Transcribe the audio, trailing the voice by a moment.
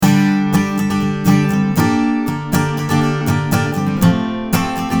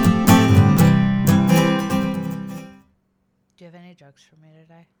jokes for me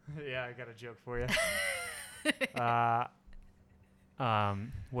today? Yeah, I got a joke for you.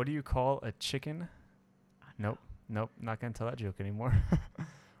 What do you call a chicken? Nope, not gonna tell that joke anymore.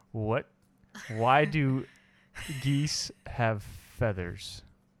 What? Why do geese have feathers?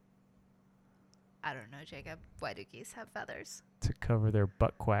 I don't know, Jacob. Why do geese have feathers? To cover their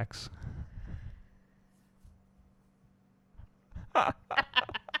butt quacks.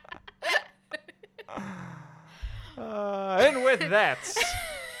 And with that,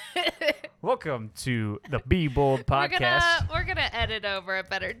 welcome to the Be Bold podcast. We're gonna edit over a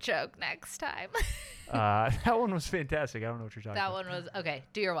better joke next time. That one was fantastic. I don't know what you're talking That about. one was okay.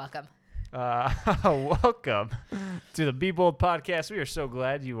 Do your welcome. Welcome to the Be Bold podcast. We are so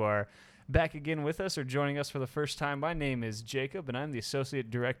glad you are back again with us or joining us for the first time. My name is Jacob, and I'm the Associate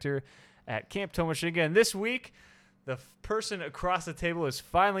Director at Camp Tomashinga. And this week, the person across the table is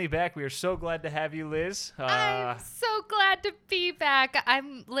finally back. We are so glad to have you, Liz. I'm so glad to be back.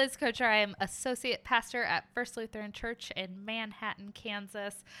 I'm Liz Kocher. I am Associate Pastor at First Lutheran Church in Manhattan,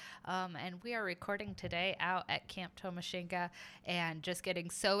 Kansas. And we are recording today out at Camp Tomashinga and just getting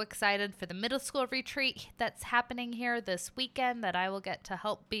so excited for the middle school retreat that's happening here this weekend that I will get to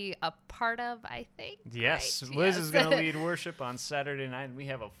help be a part of, I think. Yes, right? Liz is going to lead worship on Saturday night, and we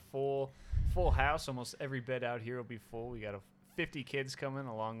have a full house. Almost every bed out here will be full. We got 50 kids coming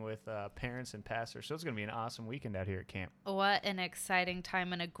along with parents and pastors, so it's going to be an awesome weekend out here at camp. What an exciting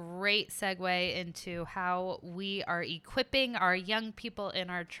time and a great segue into how we are equipping our young people in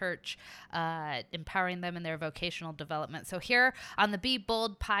our church, empowering them in their vocational development. So here on the Be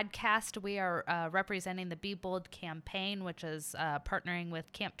Bold podcast, we are representing the Be Bold campaign, which is partnering with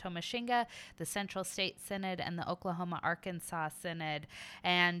Camp Tomashinga, the Central State Synod, and the Oklahoma-Arkansas Synod.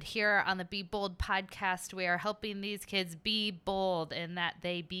 And here on the Be Bold podcast, we are helping these kids be bold in that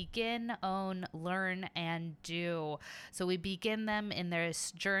they begin, own, learn, and do. So we begin them in their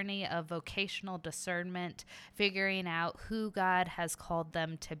journey of vocational discernment, figuring out who God has called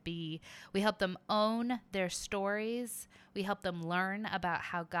them to be. We help them own their stories. We help them learn about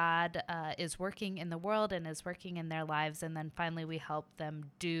how God is working in the world and is working in their lives. And then finally, we help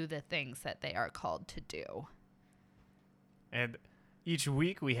them do the things that they are called to do. And each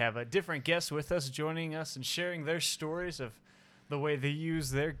week we have a different guest with us, joining us and sharing their stories of the way they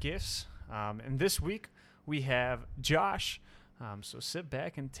use their gifts. And this week we have Josh. So sit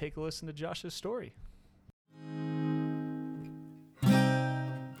back and take a listen to Josh's story.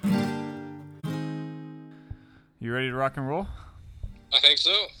 You ready to rock and roll? I think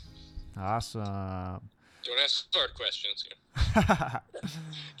so. Awesome. Don't ask hard questions here.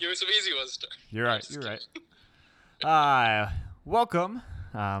 Give me some easy ones. You're right. Welcome,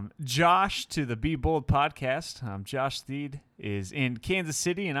 Josh, to the Be Bold podcast. Josh Steed is in Kansas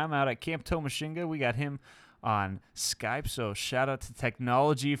City, and I'm out at Camp Tomashinga. We got him on Skype, so shout out to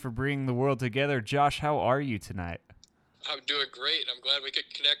technology for bringing the world together. Josh, how are you tonight? I'm doing great. I'm glad we could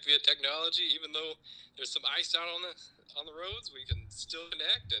connect via technology. Even though there's some ice out on the roads, we can still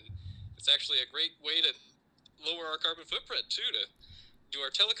connect, and it's actually a great way to lower our carbon footprint, too, to do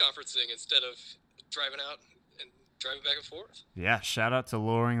our teleconferencing instead of driving out and driving back and forth. Yeah, shout out to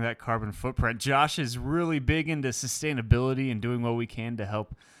lowering that carbon footprint. Josh is really big into sustainability and doing what we can to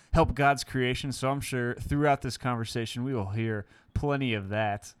help God's creation, so I'm sure throughout this conversation we will hear plenty of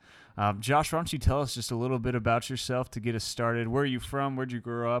that. Josh, why don't you tell us just a little bit about yourself to get us started? Where are you from? Where'd you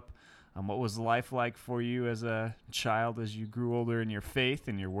grow up? What was life like for you as a child as you grew older in your faith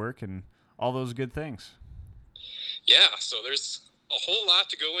and your work and all those good things? Yeah, so there's a whole lot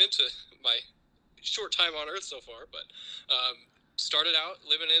to go into my short time on Earth so far, but started out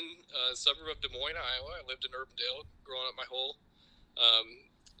living in a suburb of Des Moines, Iowa. I lived in Urbandale growing up my whole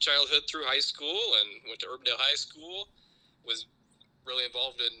childhood through high school, and went to Urbandale High School. Was really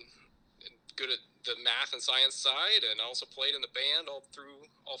involved in good at the math and science side, and also played in the band all through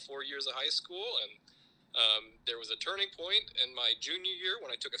all 4 years of high school. And there was a turning point in my junior year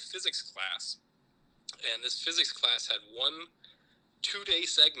when I took a physics class, and this physics class had one 2-day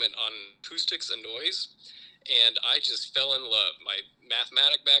segment on acoustics and noise, and I just fell in love. My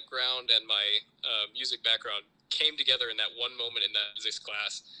mathematic background and my music background came together in that one moment in that physics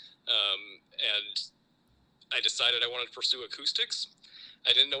class, and I decided I wanted to pursue acoustics.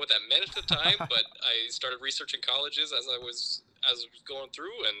 I didn't know what that meant at the time, but I started researching colleges as I was going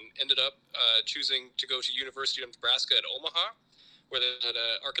through, and ended up choosing to go to University of Nebraska at Omaha, where they had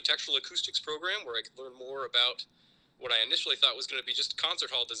an architectural acoustics program where I could learn more about what I initially thought was going to be just concert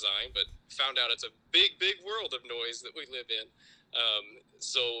hall design, but found out it's a big, big world of noise that we live in.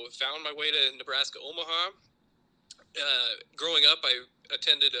 So found my way to Nebraska, Omaha. Growing up, I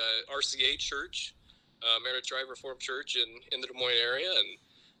attended a RCA church Meredith Drive Reformed Church in the Des Moines area. And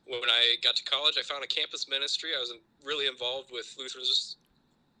when I got to college, I found a campus ministry. I was really involved with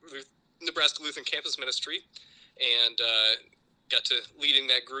Nebraska Lutheran Campus Ministry, and got to leading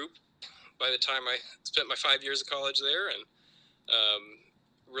that group by the time I spent my 5 years of college there, and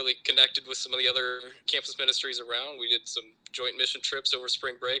really connected with some of the other campus ministries around. We did some joint mission trips over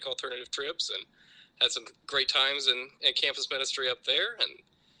spring break, alternative trips, and had some great times in campus ministry up there. And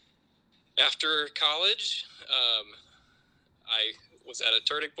after college, I was at a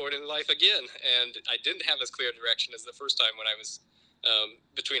turning point in life again, and I didn't have as clear a direction as the first time when I was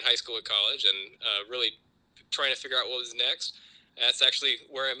between high school and college, and really trying to figure out what was next. That's actually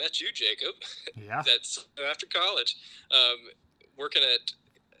where I met you, Jacob. Yeah. That's after college, working at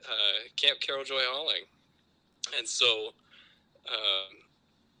Camp Carol Joy Halling. And so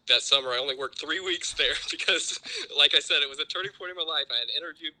that summer I only worked 3 weeks there because, like I said, it was a turning point in my life. I had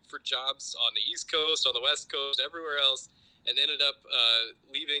interviewed for jobs on the East Coast, on the West Coast, everywhere else, and ended up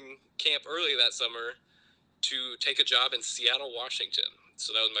leaving camp early that summer to take a job in Seattle, Washington.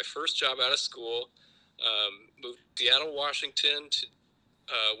 So that was my first job out of school. Moved to Seattle, Washington to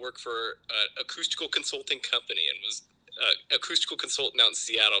work for an acoustical consulting company, and was acoustical consultant out in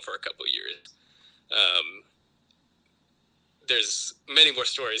Seattle for a couple of years. There's many more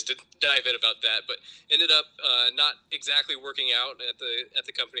stories to dive in about that, but ended up not exactly working out at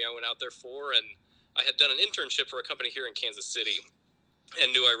the company I went out there for, and I had done an internship for a company here in Kansas City,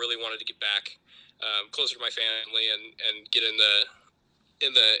 and knew I really wanted to get back closer to my family and get in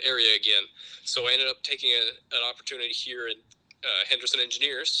the area again. So I ended up taking an opportunity here in Henderson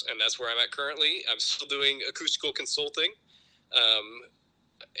Engineers, and that's where I'm at currently. I'm still doing acoustical consulting,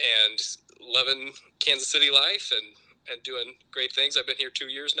 and loving Kansas City life and doing great things. I've been here 2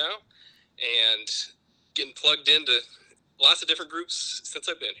 years now, and getting plugged into lots of different groups since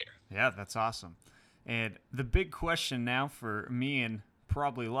I've been here. Yeah, that's awesome. And the big question now for me and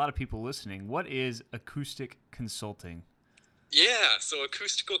probably a lot of people listening, what is acoustic consulting? Yeah, so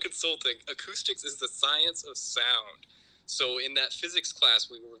acoustical consulting. Acoustics is the science of sound. So in that physics class,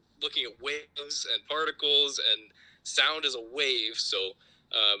 we were looking at waves and particles, and sound is a wave. So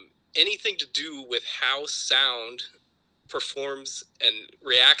anything to do with how sound performs and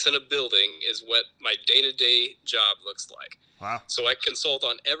reacts in a building is what my day-to-day job looks like. Wow. So I consult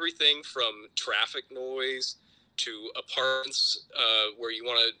on everything from traffic noise to apartments where you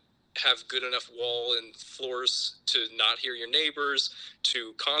want to have good enough wall and floors to not hear your neighbors,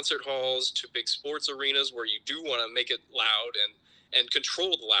 to concert halls, to big sports arenas where you do want to make it loud and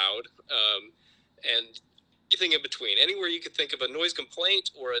controlled loud, and everything in between. Anywhere you could think of a noise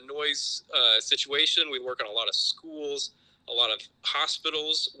complaint or a noise situation. We work on a lot of schools, a lot of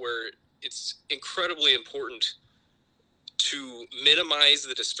hospitals, where it's incredibly important to minimize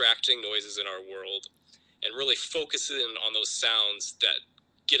the distracting noises in our world and really focus in on those sounds that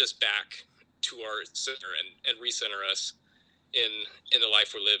get us back to our center and recenter us in the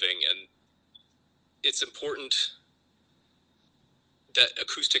life we're living. And it's important that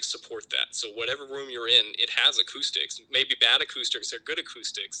acoustics support that. So whatever room you're in, it has acoustics. Maybe bad acoustics or good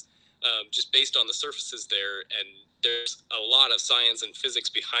acoustics, just based on the surfaces there. And there's a lot of science and physics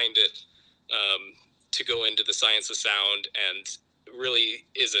behind it to go into the science of sound, and really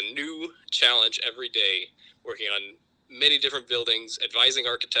is a new challenge every day, working on many different buildings, advising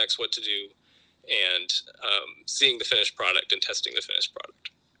architects what to do, and seeing the finished product and testing the finished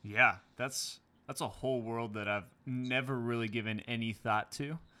product. Yeah, that's a whole world that I've never really given any thought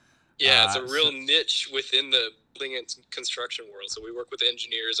to. Yeah, it's a real niche within the building and construction world. So we work with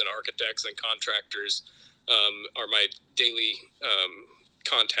engineers and architects and contractors, are my daily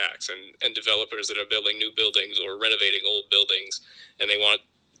contacts, and developers that are building new buildings or renovating old buildings, and they want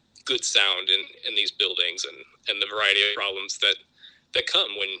good sound in these buildings, and the variety of problems that come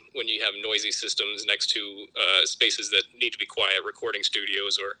when you have noisy systems next to spaces that need to be quiet, recording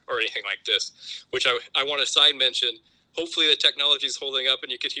studios or anything like this, which I want to side mention. Hopefully the technology is holding up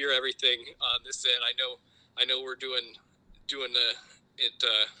and you could hear everything on this end. I know we're doing it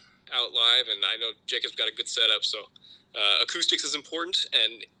out live, and I know Jacob's got a good setup. So acoustics is important,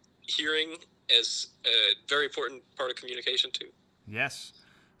 and hearing is a very important part of communication too. Yes.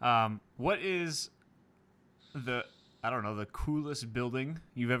 What is the coolest building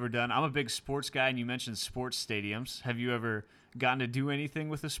you've ever done? I'm a big sports guy, and you mentioned sports stadiums. Have you ever gotten to do anything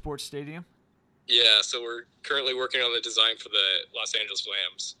with a sports stadium? Yeah, so we're currently working on the design for the Los Angeles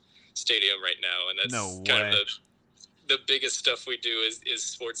Rams stadium right now, and that's kind of the biggest stuff we do is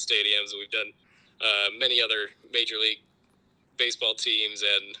sports stadiums. We've done many other Major League Baseball teams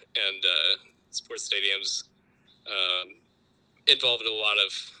and sports stadiums, involved in a lot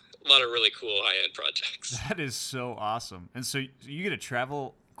a lot of really cool high-end projects. That is so awesome. And so you get to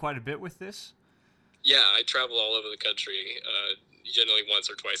travel quite a bit with this? Yeah, I travel all over the country, generally once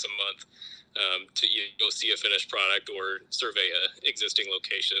or twice a month, to either go see a finished product or survey a existing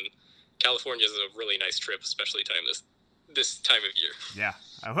location. California is a really nice trip, especially this time of year. Yeah,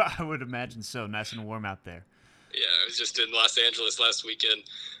 I would imagine so. Nice and warm out there. Yeah, I was just in Los Angeles last weekend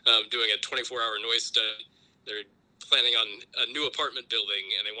doing a 24-hour noise study. They're planning on a new apartment building,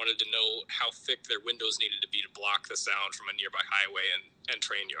 and they wanted to know how thick their windows needed to be to block the sound from a nearby highway and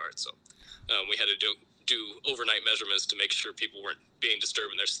train yard. So we had to do overnight measurements to make sure people weren't being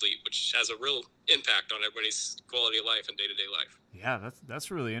disturbed in their sleep, which has a real impact on everybody's quality of life and day-to-day life. Yeah,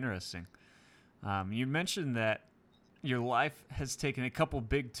 that's really interesting. You mentioned that your life has taken a couple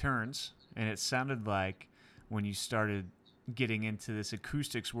big turns, and it sounded like when you started getting into this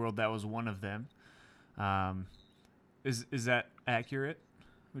acoustics world, that was one of them. Is that accurate,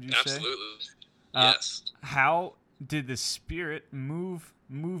 would you say? Absolutely. Yes. How did the Spirit move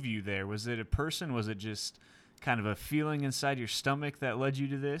you there? Was it a person? Was it just kind of a feeling inside your stomach that led you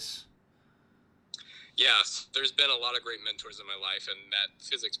to this? Yes, there's been a lot of great mentors in my life, and that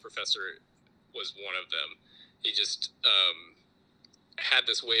physics professor was one of them. He just had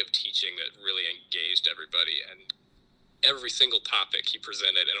this way of teaching that really engaged everybody, and every single topic he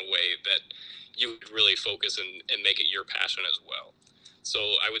presented in a way that you would really focus and make it your passion as well. So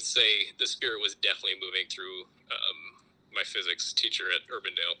I would say the Spirit was definitely moving through my physics teacher at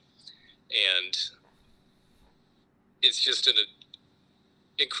Urbandale, and it's just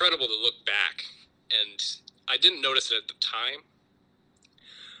incredible to look back. And I didn't notice it at the time,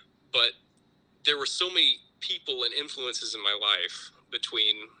 but there were so many people and influences in my life,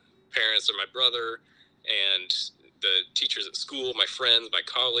 between parents or my brother and the teachers at school, my friends, my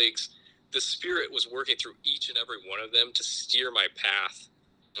colleagues. The Spirit was working through each and every one of them to steer my path.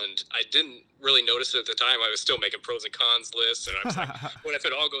 And I didn't really notice it at the time. I was still making pros and cons lists, and I was like, what if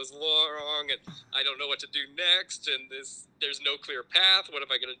it all goes wrong and I don't know what to do next, and there's no clear path, what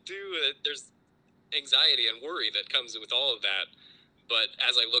am I going to do? There's anxiety and worry that comes with all of that. But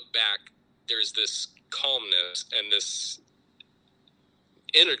as I look back, there's this calmness and this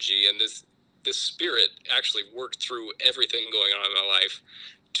energy, and this Spirit actually worked through everything going on in my life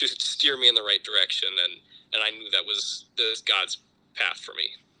to steer me in the right direction, and I knew that was God's path for me.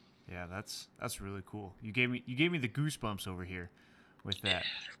 Yeah, that's really cool. You gave me the goosebumps over here with that.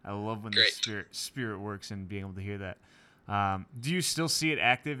 I love when Great. the spirit works and being able to hear that. Do you still see it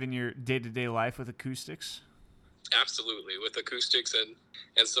active in your day-to-day life with acoustics? Absolutely, with acoustics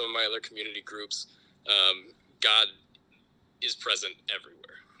and some of my other community groups, God is present everywhere.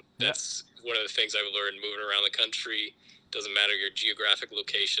 That's one of the things I've learned moving around the country. Doesn't matter your geographic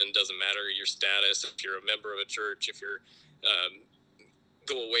location, doesn't matter your status, if you're a member of a church, if you're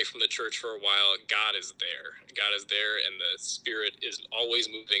go away from the church for a while, God is there. God is there, and the Spirit is always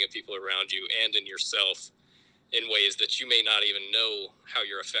moving in people around you and in yourself in ways that you may not even know how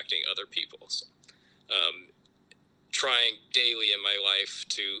you're affecting other people. So, trying daily in my life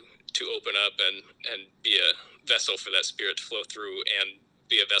to open up and be a vessel for that Spirit to flow through, and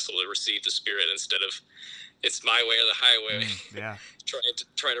be a vessel to receive the Spirit instead of it's my way or the highway. Yeah.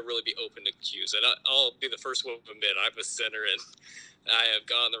 trying to really be open to cues. And I'll be the first one to admit I'm a sinner, and I have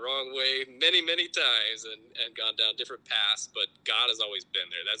gone the wrong way many, many times and gone down different paths, but God has always been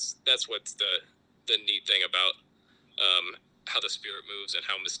there. That's what's the neat thing about how the Spirit moves and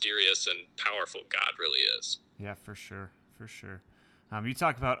how mysterious and powerful God really is. Yeah, for sure. You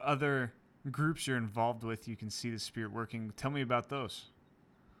talk about other groups you're involved with. You can see the Spirit working. Tell me about those.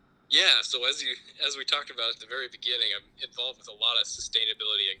 Yeah, so as we talked about at the very beginning, I'm involved with a lot of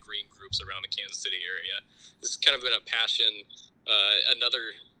sustainability and green groups around the Kansas City area. This has kind of been a passion.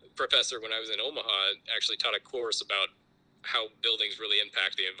 Another professor when I was in Omaha actually taught a course about how buildings really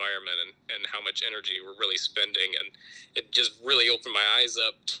impact the environment and how much energy we're really spending. And it just really opened my eyes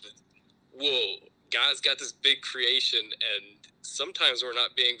up to, whoa, God's got this big creation, and sometimes we're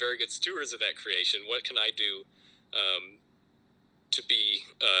not being very good stewards of that creation. What can I do to be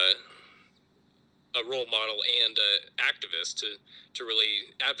a role model and an activist to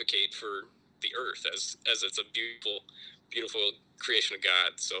really advocate for the earth as it's a beautiful creation of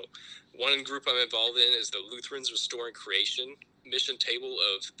God. So one group I'm involved in is the Lutherans Restoring Creation mission table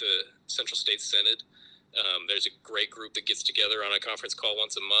of the Central States Synod. There's a great group that gets together on a conference call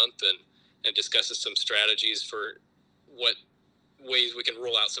once a month and discusses some strategies for what ways we can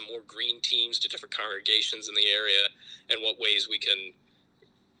roll out some more green teams to different congregations in the area, and what ways we can,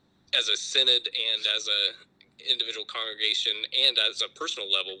 as a synod and as a individual congregation and as a personal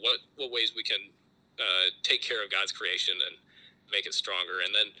level, what ways we can take care of God's creation and make it stronger. And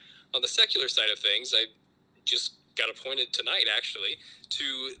then on the secular side of things, I just got appointed tonight, actually,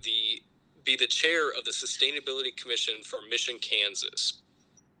 to be the chair of the Sustainability Commission for Mission, Kansas.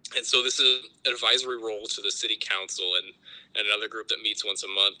 And so this is an advisory role to the city council and another group that meets once a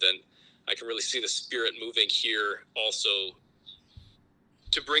month. And I can really see the Spirit moving here also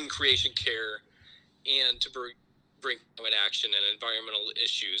to bring creation care and to bring climate action and environmental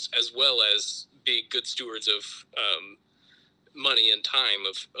issues, as well as be good stewards of money and time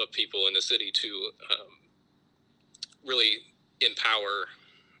of people in the city to really empower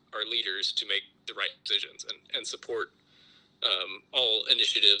our leaders to make the right decisions and support all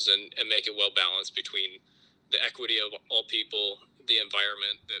initiatives and make it well balanced between the equity of all people, the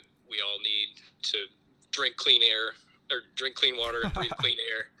environment that we all need to drink clean air or drink clean water and breathe clean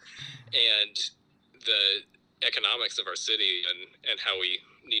air, and the economics of our city and how we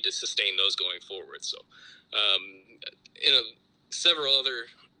need to sustain those going forward. So several other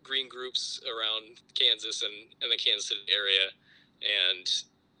green groups around Kansas and the Kansas City area, and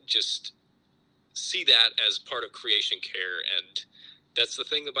just see that as part of creation care. And that's the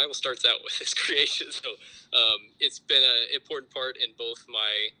thing the Bible starts out with, is creation. So it's been an important part in both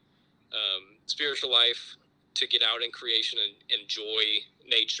my spiritual life to get out in creation and enjoy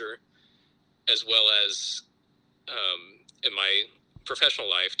nature, as well as in my professional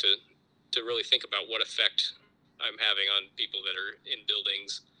life to really think about what effect I'm having on people that are in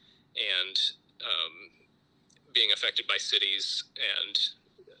buildings and being affected by cities and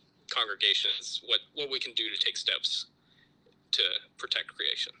congregations, what we can do to take steps to protect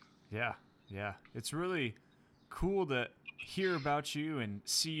creation. Yeah. It's really cool to hear about you and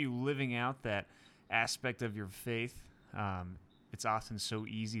see you living out that aspect of your faith. It's often so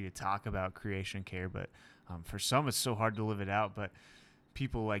easy to talk about creation care, but for some it's so hard to live it out. But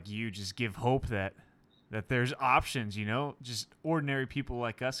people like you just give hope that there's options, just ordinary people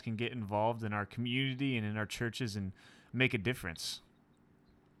like us can get involved in our community and in our churches and make a difference.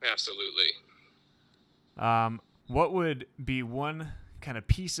 Absolutely. What would be one kind of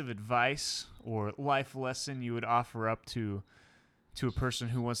piece of advice or life lesson you would offer up to a person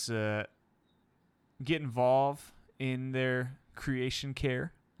who wants to get involved in their creation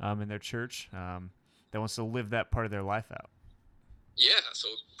care in their church, that wants to live that part of their life out? Yeah, so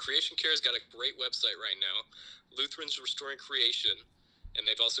Creation Care's got a great website right now, Lutherans Restoring Creation, and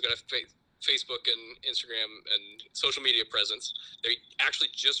they've also got a Facebook and Instagram and social media presence. They actually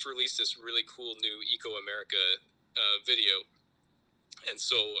just released this really cool new Eco America video, and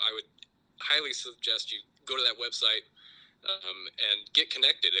so I would highly suggest you go to that website and get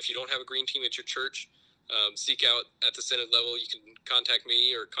connected. If you don't have a green team at your church, seek out at the synod level. You can contact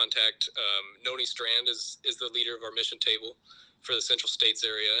me or contact Noni Strand is the leader of our mission table for the Central States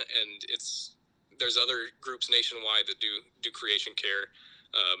area, and there's other groups nationwide that do creation care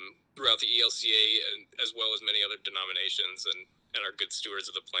throughout the ELCA, and as well as many other denominations, and are good stewards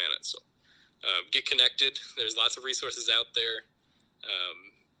of the planet. So get connected. There's lots of resources out there.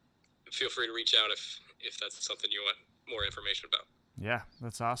 Feel free to reach out if that's something you want more information about. Yeah,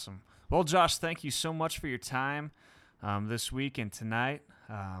 that's awesome. Well, Josh, thank you so much for your time this week and tonight.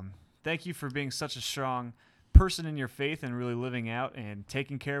 Thank you for being such a strong person in your faith and really living out and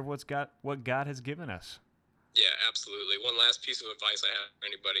taking care of what God has given us. Yeah, absolutely. One last piece of advice I have for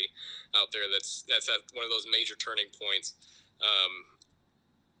anybody out there that's at one of those major turning points.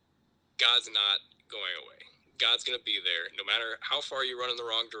 God's not going away. God's going to be there no matter how far you run in the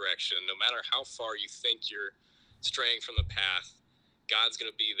wrong direction, no matter how far you think you're straying from the path. God's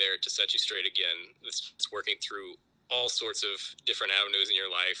going to be there to set you straight again. It's working through all sorts of different avenues in your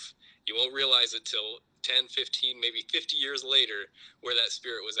life. You won't realize it till 10, 15, maybe 50 years later where that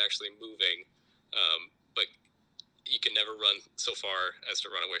Spirit was actually moving. But you can never run so far as to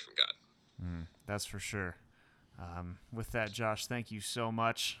run away from God. That's for sure. With that, Josh, thank you so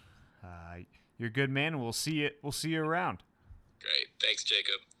much. You're a good man. We'll see you around. Great. Thanks,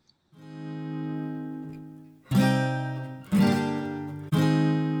 Jacob.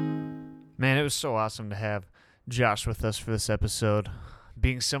 Man, it was so awesome to have Josh with us for this episode.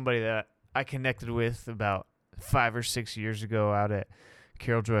 Being somebody that I connected with about 5 or 6 years ago out at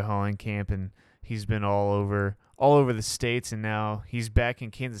Carol Joy Hauling Camp, and he's been all over the states, and now he's back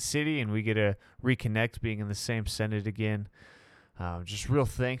in Kansas City, and we get to reconnect being in the same synod again. Just real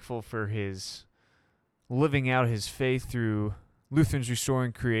thankful for his living out his faith through Lutherans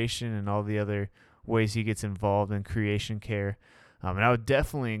Restoring Creation and all the other ways he gets involved in creation care. And I would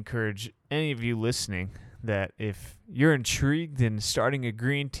definitely encourage any of you listening that if you're intrigued in starting a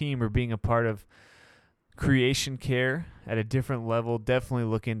green team or being a part of creation care at a different level, definitely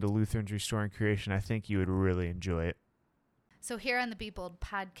look into Lutherans Restoring Creation. I think you would really enjoy it. So here on the Be Bold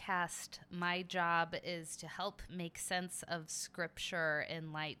podcast, my job is to help make sense of Scripture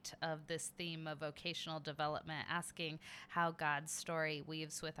in light of this theme of vocational development, asking how God's story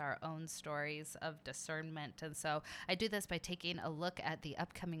weaves with our own stories of discernment. And so I do this by taking a look at the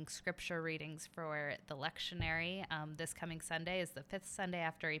upcoming Scripture readings for the lectionary. This coming Sunday is the 5th Sunday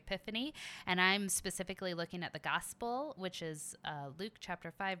after Epiphany, and I'm specifically looking at the Gospel, which is Luke chapter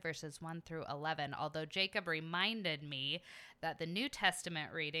 5, verses 1 through 11, although Jacob reminded me that the New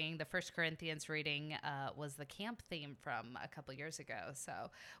Testament reading, the 1 Corinthians reading, was the camp theme from a couple years ago. So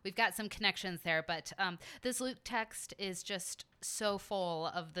we've got some connections there. But this Luke text is just so full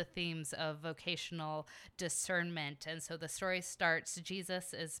of the themes of vocational discernment. And so the story starts,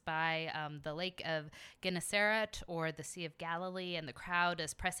 Jesus is by the Lake of Gennesaret, or the Sea of Galilee, and the crowd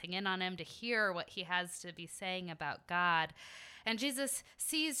is pressing in on him to hear what he has to be saying about God. And Jesus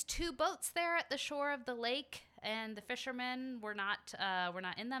sees 2 boats there at the shore of the lake, and the fishermen were not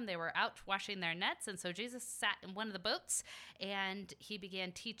in them. They were out washing their nets. And so Jesus sat in one of the boats, and he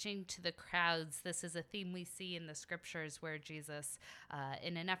began teaching to the crowds. This is a theme we see in the Scriptures, where Jesus,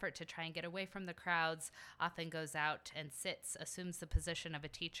 in an effort to try and get away from the crowds, often goes out and assumes the position of a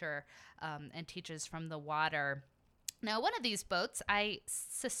teacher, and teaches from the water. Now, one of these boats, I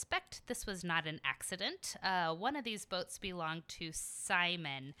suspect this was not an accident. One of these boats belonged to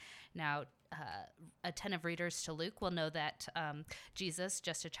Simon. Now, attentive readers to Luke will know that Jesus,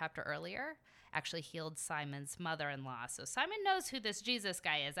 just a chapter earlier, actually healed Simon's mother-in-law. So Simon knows who this Jesus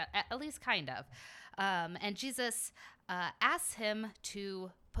guy is, at least kind of. And Jesus asks him to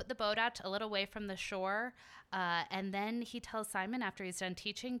put the boat out a little way from the shore. And then he tells Simon, after he's done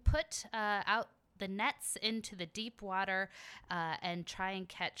teaching, put out the nets into the deep water and try and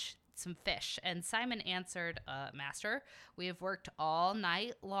catch some fish. And Simon answered, Master, we have worked all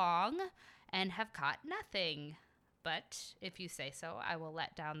night long and have caught nothing. But if you say so, I will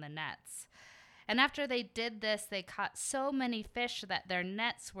let down the nets. And after they did this, they caught so many fish that their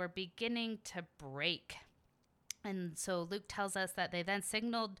nets were beginning to break. And so Luke tells us that they then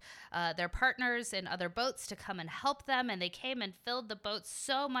signaled their partners in other boats to come and help them. And they came and filled the boats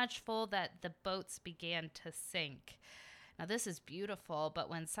so much full that the boats began to sink. Now, this is beautiful, but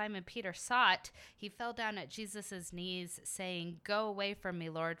when Simon Peter saw it, he fell down at Jesus' knees, saying, "Go away from me,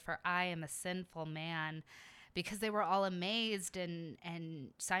 Lord, for I am a sinful man." Because they were all amazed,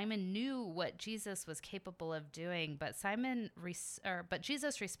 and Simon knew what Jesus was capable of doing. But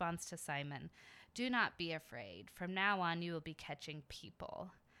Jesus responds to Simon, "Do not be afraid. From now on, you will be catching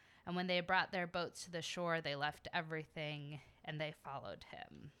people." And when they had brought their boats to the shore, they left everything and they followed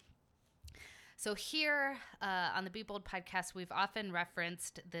him. So here on the Be Bold podcast, we've often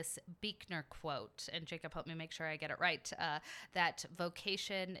referenced this Buechner quote, and Jacob, help me make sure I get it right, that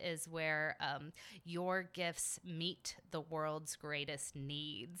vocation is where your gifts meet the world's greatest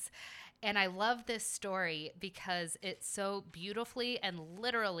needs. And I love this story because it so beautifully and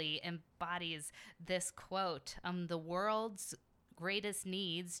literally embodies this quote. The world's greatest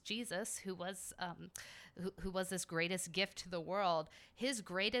needs, Jesus, who was this greatest gift to the world, his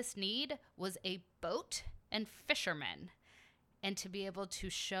greatest need was a boat and fishermen, and to be able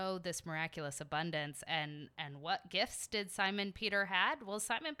to show this miraculous abundance. And what gifts did Simon Peter had? Well,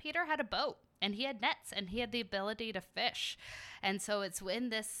 Simon Peter had a boat, and he had nets, and he had the ability to fish. And so it's in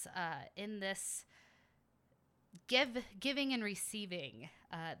this giving and receiving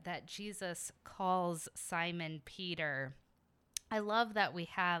that Jesus calls Simon Peter. I love that we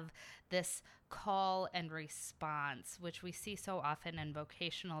have this call and response, which we see so often in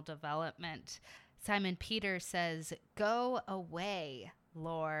vocational development. Simon Peter says, "Go away,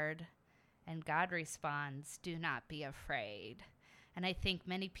 Lord." And God responds, "Do not be afraid." And I think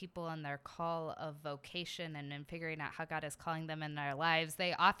many people in their call of vocation and in figuring out how God is calling them in their lives,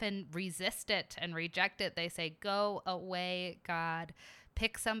 they often resist it and reject it. They say, "Go away, God.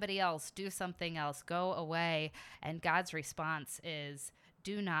 Pick somebody else, do something else, go away." And God's response is,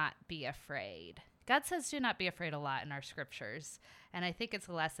 "Do not be afraid." God says do not be afraid a lot in our Scriptures. And I think it's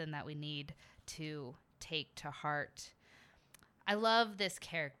a lesson that we need to take to heart. I love this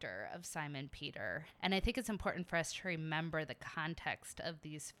character of Simon Peter. And I think it's important for us to remember the context of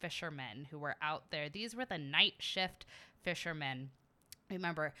these fishermen who were out there. These were the night shift fishermen.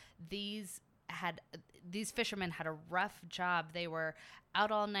 Remember, these fishermen had a rough job. They were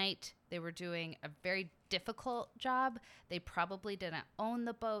out all night. They were doing a very difficult job. They probably didn't own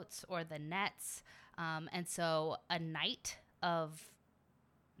the boats or the nets. And so a night of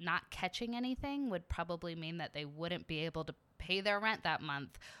not catching anything would probably mean that they wouldn't be able to pay their rent that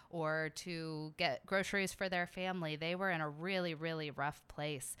month or to get groceries for their family. They were in a really, really rough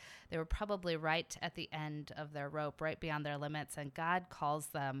place. They were probably right at the end of their rope, right beyond their limits. And God calls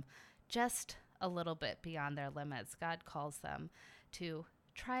them just a little bit beyond their limits. God calls them to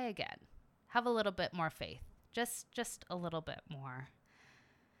try again, have a little bit more faith, just a little bit more.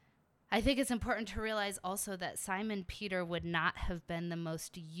 I think it's important to realize also that Simon Peter would not have been the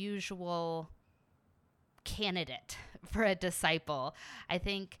most usual candidate for a disciple. I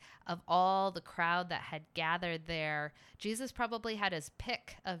think of all the crowd that had gathered there, Jesus probably had his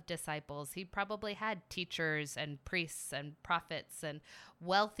pick of disciples. He probably had teachers and priests and prophets and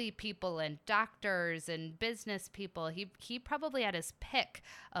wealthy people and doctors and business people. He probably had his pick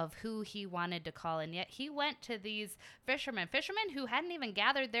of who he wanted to call, and yet he went to these fishermen who hadn't even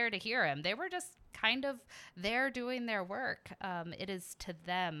gathered there to hear him. They were just kind of there doing their work. It is to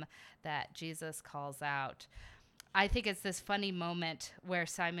them that Jesus calls out. I think it's this funny moment where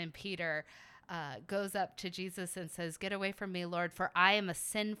Simon Peter goes up to Jesus and says, "Get away from me, Lord, for I am a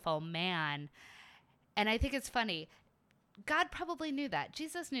sinful man." And I think it's funny. God probably knew that.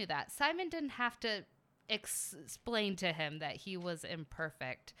 Jesus knew that. Simon didn't have to explain to him that he was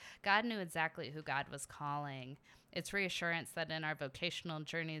imperfect. God knew exactly who God was calling. It's reassurance that in our vocational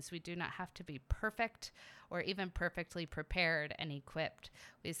journeys, we do not have to be perfect or even perfectly prepared and equipped.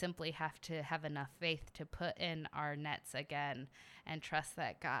 We simply have to have enough faith to put in our nets again and trust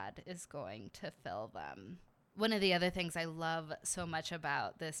that God is going to fill them. One of the other things I love so much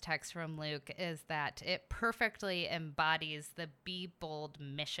about this text from Luke is that it perfectly embodies the Be Bold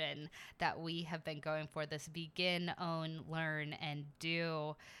mission that we have been going for, this begin, own, learn, and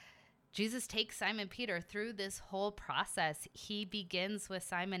do. Jesus takes Simon Peter through this whole process. He begins with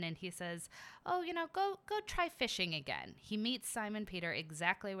Simon and he says, go try fishing again. He meets Simon Peter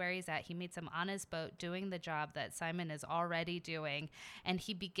exactly where he's at. He meets him on his boat doing the job that Simon is already doing. And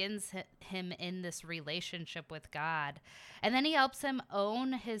he begins him in this relationship with God. And then he helps him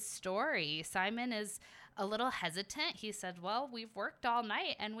own his story. Simon is a little hesitant. He said, well, we've worked all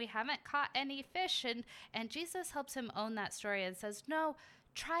night and we haven't caught any fish. And Jesus helps him own that story and says, no,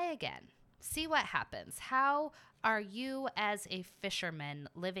 try again. See what happens. How are you as a fisherman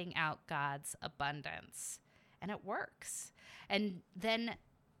living out God's abundance? And it works. And then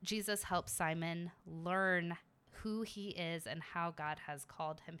Jesus helps Simon learn who he is and how God has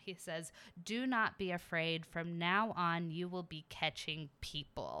called him. He says, do not be afraid. From now on, you will be catching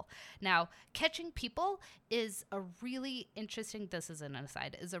people. Now, catching people is a really interesting, this is an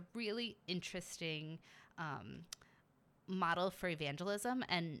aside, is a really interesting model for evangelism,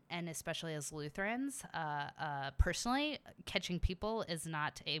 and especially as Lutherans. Personally, catching people is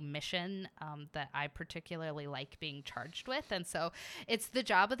not a mission that I particularly like being charged with, and so it's the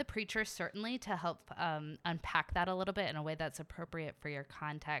job of the preacher certainly to help unpack that a little bit in a way that's appropriate for your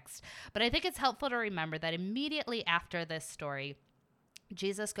context. But I think it's helpful to remember that immediately after this story,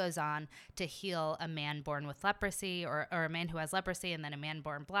 Jesus goes on to heal a man born with leprosy, or a man who has leprosy, and then a man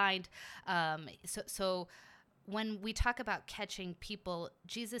born blind. So when we talk about catching people,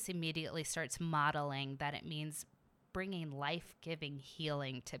 Jesus immediately starts modeling that it means bringing life-giving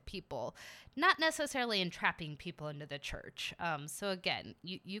healing to people, not necessarily entrapping people into the church. So again,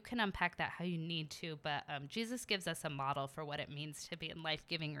 you can unpack that how you need to, but Jesus gives us a model for what it means to be in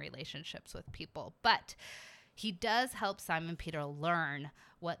life-giving relationships with people. But he does help Simon Peter learn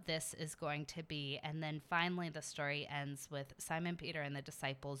what this is going to be. And then finally, the story ends with Simon Peter and the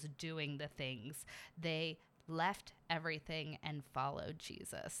disciples doing the things. They left everything and followed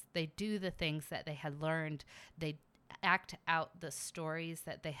Jesus. They do the things that they had learned. They act out the stories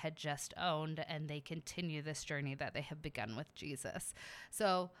that they had just owned, and they continue this journey that they have begun with Jesus.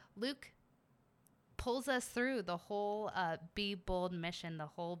 So Luke pulls us through the whole Be Bold mission, the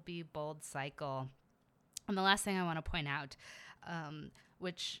whole Be Bold cycle. And the last thing I want to point out,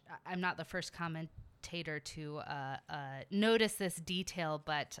 which I'm not the first commentator to notice this detail,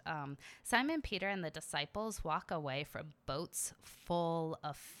 but Simon Peter and the disciples walk away from boats full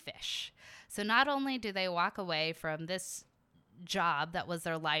of fish. So not only do they walk away from this job that was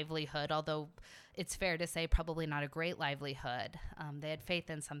their livelihood, although it's fair to say probably not a great livelihood. They had faith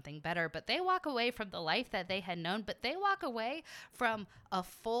in something better, but they walk away from the life that they had known, but they walk away from a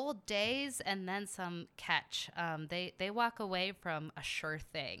full day's and then some catch. They walk away from a sure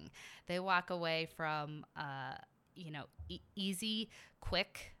thing. They walk away from, easy,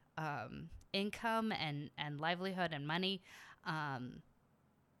 quick income and livelihood and money.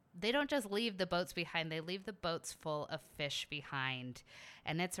 They don't just leave the boats behind, they leave the boats full of fish behind.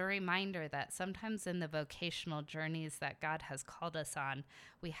 And it's a reminder that sometimes in the vocational journeys that God has called us on,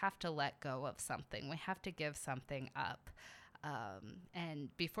 we have to let go of something. We have to give something up.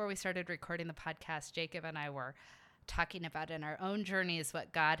 And before we started recording the podcast, Jacob and I were talking about in our own journeys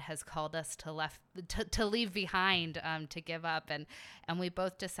what God has called us to leave behind, to give up. And we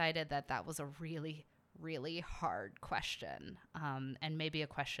both decided that was a really, really hard question, and maybe a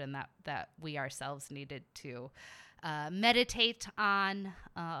question that we ourselves needed to meditate on.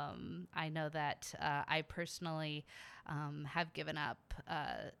 I know that I personally have given up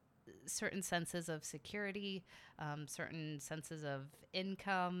certain senses of security, certain senses of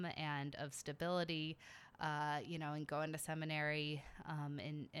income and of stability, and going to seminary,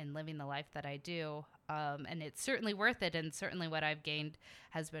 and living the life that I do. And it's certainly worth it. And certainly what I've gained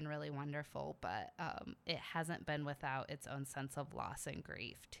has been really wonderful, but it hasn't been without its own sense of loss and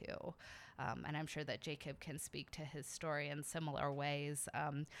grief too. And I'm sure that Jacob can speak to his story in similar ways.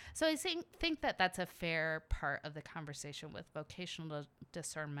 So I think that that's a fair part of the conversation with vocational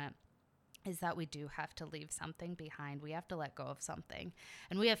discernment, is that we do have to leave something behind. We have to let go of something.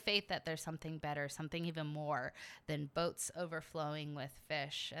 And we have faith that there's something better, something even more than boats overflowing with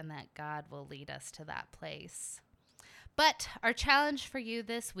fish, and that God will lead us to that place. But our challenge for you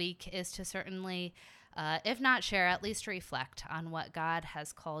this week is to certainly, if not share, at least reflect on what God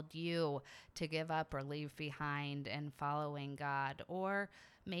has called you to give up or leave behind in following God, or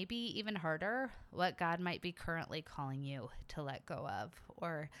maybe even harder, what God might be currently calling you to let go of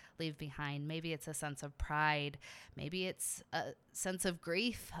or leave behind. Maybe it's a sense of pride. Maybe it's a sense of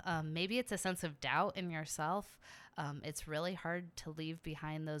grief. Maybe it's a sense of doubt in yourself. It's really hard to leave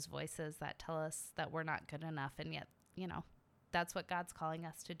behind those voices that tell us that we're not good enough, and yet, that's what God's calling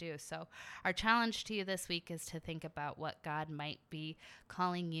us to do. So our challenge to you this week is to think about what God might be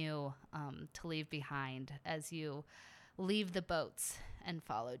calling you to leave behind as you leave the boats and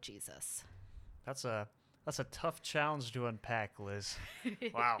follow Jesus. That's a tough challenge to unpack, Liz.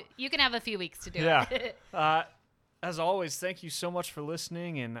 Wow. You can have a few weeks to do it. As always, thank you so much for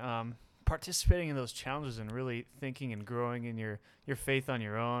listening and participating in those challenges and really thinking and growing in your faith on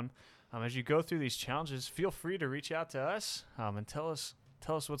your own. As you go through these challenges, feel free to reach out to us and tell us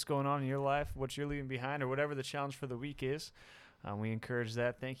what's going on in your life, what you're leaving behind, or whatever the challenge for the week is. We encourage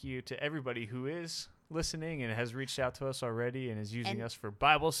that. Thank you to everybody who is listening and has reached out to us already and is using us for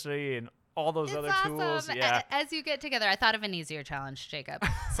Bible study and all those other tools. Yeah. As you get together, I thought of an easier challenge, Jacob.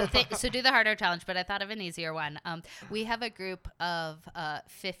 So do the harder challenge, but I thought of an easier one. We have a group of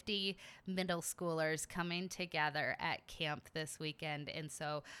 50 middle schoolers coming together at camp this weekend. And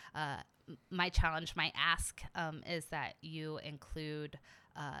so my challenge, my ask is that you include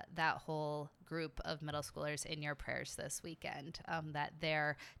that whole group of middle schoolers in your prayers this weekend, that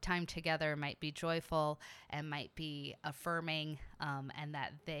their time together might be joyful and might be affirming, and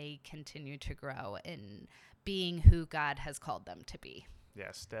that they continue to grow in being who God has called them to be.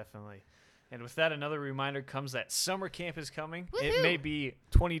 Yes, definitely. And with that, another reminder comes that summer camp is coming. Woo-hoo! It may be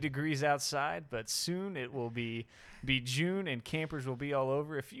 20 degrees outside, but soon it will be June and campers will be all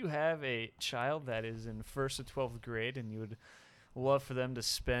over. If you have a child that is in 1st to 12th grade and you would love for them to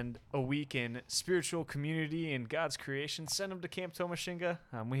spend a week in spiritual community and God's creation, send them to Camp Tomashinga.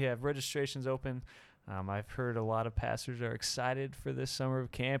 We have registrations open. I've heard a lot of pastors are excited for this summer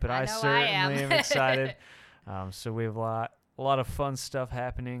of camp, and I certainly am excited. So we have a lot of fun stuff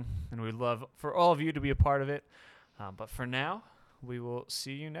happening, and we'd love for all of you to be a part of it. But for now, we will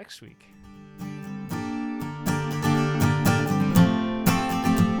see you next week.